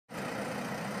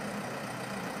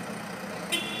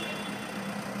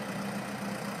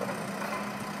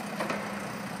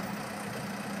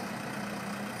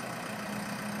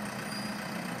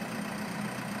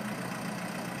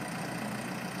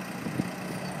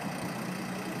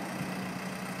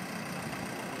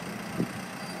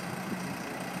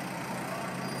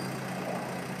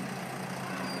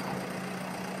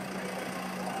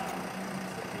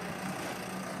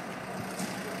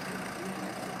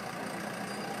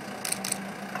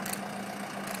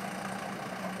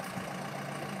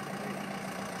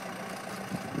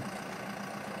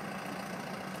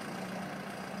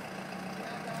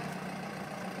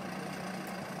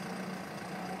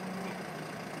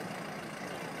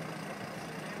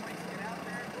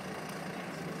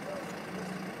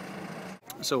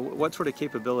So what sort of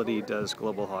capability does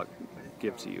Global Hawk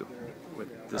give to you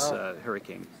with this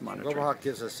hurricane monitoring? Global Hawk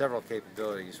gives us several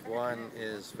capabilities. One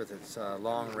is with its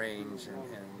long range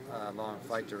and long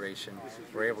flight duration,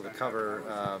 we're able to cover,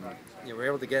 we're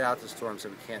able to get out to storms that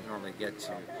we can't normally get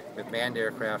to. With manned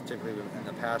aircraft, typically in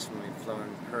the past when we've flown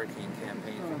hurricane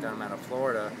campaigns, we've done them out of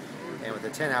Florida, and with a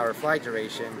 10-hour flight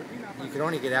duration, you can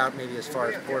only get out maybe as far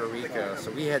as Puerto Rico,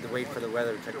 so we had to wait for the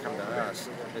weather to come to us.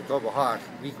 With Global Hawk,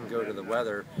 we can go to the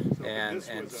weather and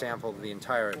sample the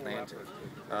entire Atlantic.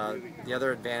 The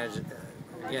other advantage,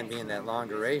 again, being that long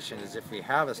duration, is if we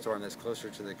have a storm that's closer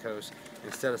to the coast,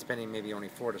 instead of spending maybe only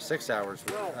 4 to 6 hours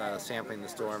sampling the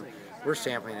storm, we're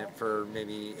sampling it for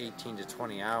maybe 18 to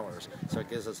 20 hours. So it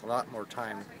gives us a lot more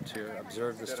time to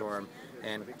observe the storm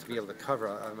and to be able to cover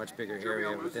a much bigger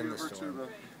area within the storm.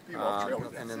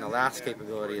 And then the last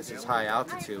capability is its high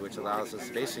altitude, which allows us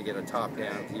to basically get a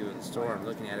top-down view of the storm,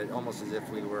 looking at it almost as if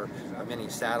we were a mini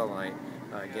satellite,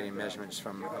 getting measurements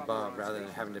from above rather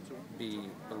than having to be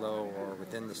below or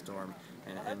within the storm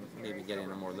and maybe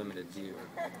getting a more limited view.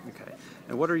 Okay.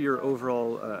 And what are your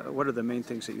overall, what are the main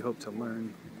things that you hope to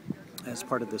learn as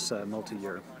part of this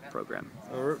multi-year program?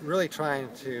 We're really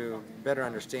trying to better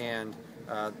understand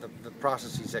the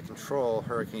processes that control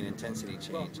hurricane intensity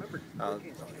change.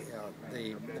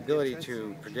 The ability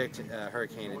to predict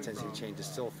hurricane intensity change is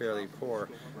still fairly poor.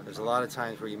 There's a lot of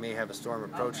times where you may have a storm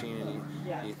approaching,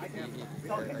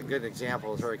 and a good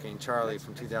example is Hurricane Charlie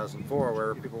from 2004,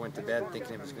 where people went to bed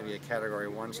thinking it was going to be a Category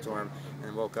 1 storm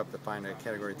and woke up to find a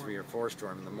Category 3 or 4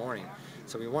 storm in the morning.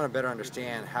 So we want to better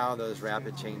understand how those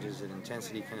rapid changes in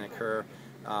intensity can occur,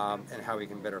 and how we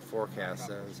can better forecast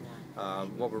those.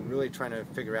 What we're really trying to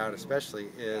figure out especially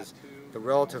is the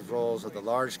relative roles of the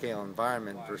large-scale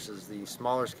environment versus the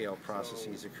smaller-scale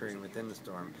processes occurring within the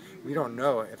storm. We don't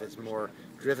know if it's more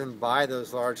driven by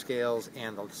those large scales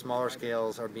and the smaller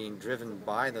scales are being driven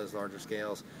by those larger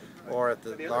scales, or if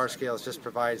the large scales just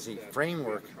provides the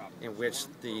framework in which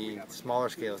the smaller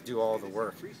scales do all the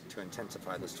work to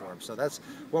intensify the storm. So that's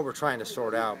what we're trying to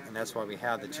sort out, and that's why we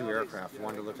have the two aircraft,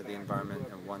 one to look at the environment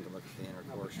and one to look at the inner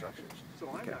core structures.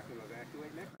 Okay.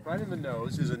 Right in the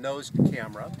nose is a nose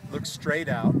camera, looks straight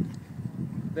out.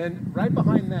 Then right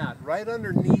behind that, right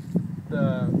underneath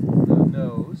the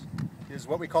nose, is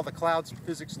what we call the clouds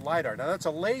physics LiDAR. Now that's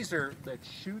a laser that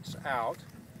shoots out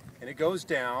and it goes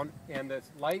down and the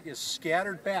light is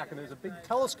scattered back, and there's a big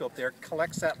telescope there that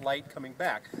collects that light coming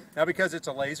back. Now because it's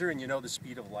a laser and you know the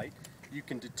speed of light, you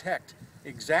can detect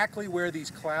exactly where these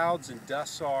clouds and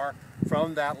dusts are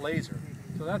from that laser.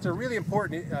 So that's a really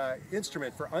important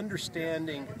instrument for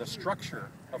understanding the structure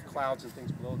of clouds and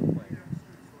things below the plane.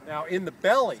 Now in the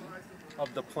belly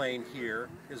of the plane here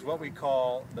is what we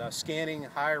call the Scanning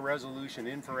High Resolution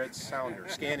Infrared Sounder,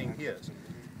 Scanning HIS.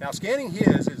 Now Scanning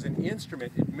HIS is an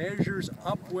instrument, it measures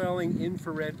upwelling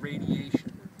infrared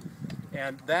radiation.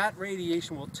 And that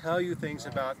radiation will tell you things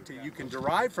about, you can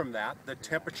derive from that the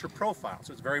temperature profile.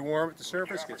 So it's very warm at the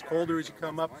surface, gets colder as you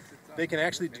come up. They can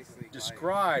actually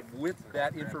describe with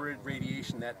that infrared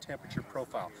radiation that temperature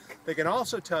profile. They can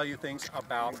also tell you things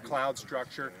about cloud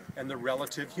structure and the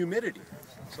relative humidity.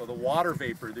 So the water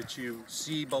vapor that you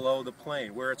see below the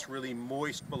plane, where it's really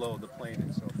moist below the plane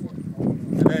and so forth.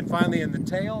 And then finally in the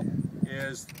tail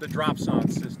is the dropson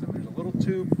system. There's a little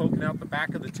tube poking out the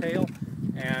back of the tail,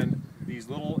 and these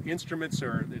little instruments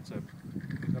are,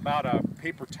 about a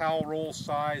paper towel roll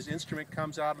size instrument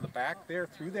comes out of the back there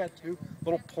through that tube.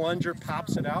 Little plunger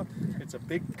pops it out. It's a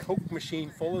big Coke machine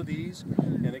full of these,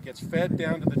 and it gets fed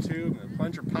down to the tube, and the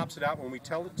plunger pops it out when we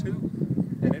tell it to,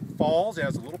 and it falls. It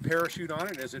has a little parachute on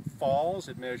it. As it falls,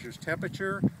 it measures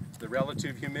temperature, the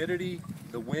relative humidity,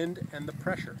 the wind, and the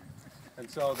pressure. And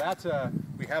so that's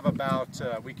we have about,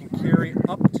 we can carry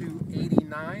up to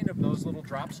 89 of those little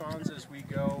dropsons as we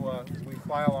go, as we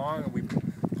fly along, and we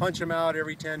punch them out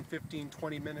every 10, 15,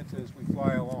 20 minutes as we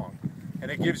fly along. And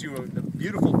it gives you the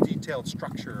beautiful detailed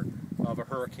structure of a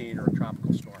hurricane or a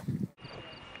tropical storm.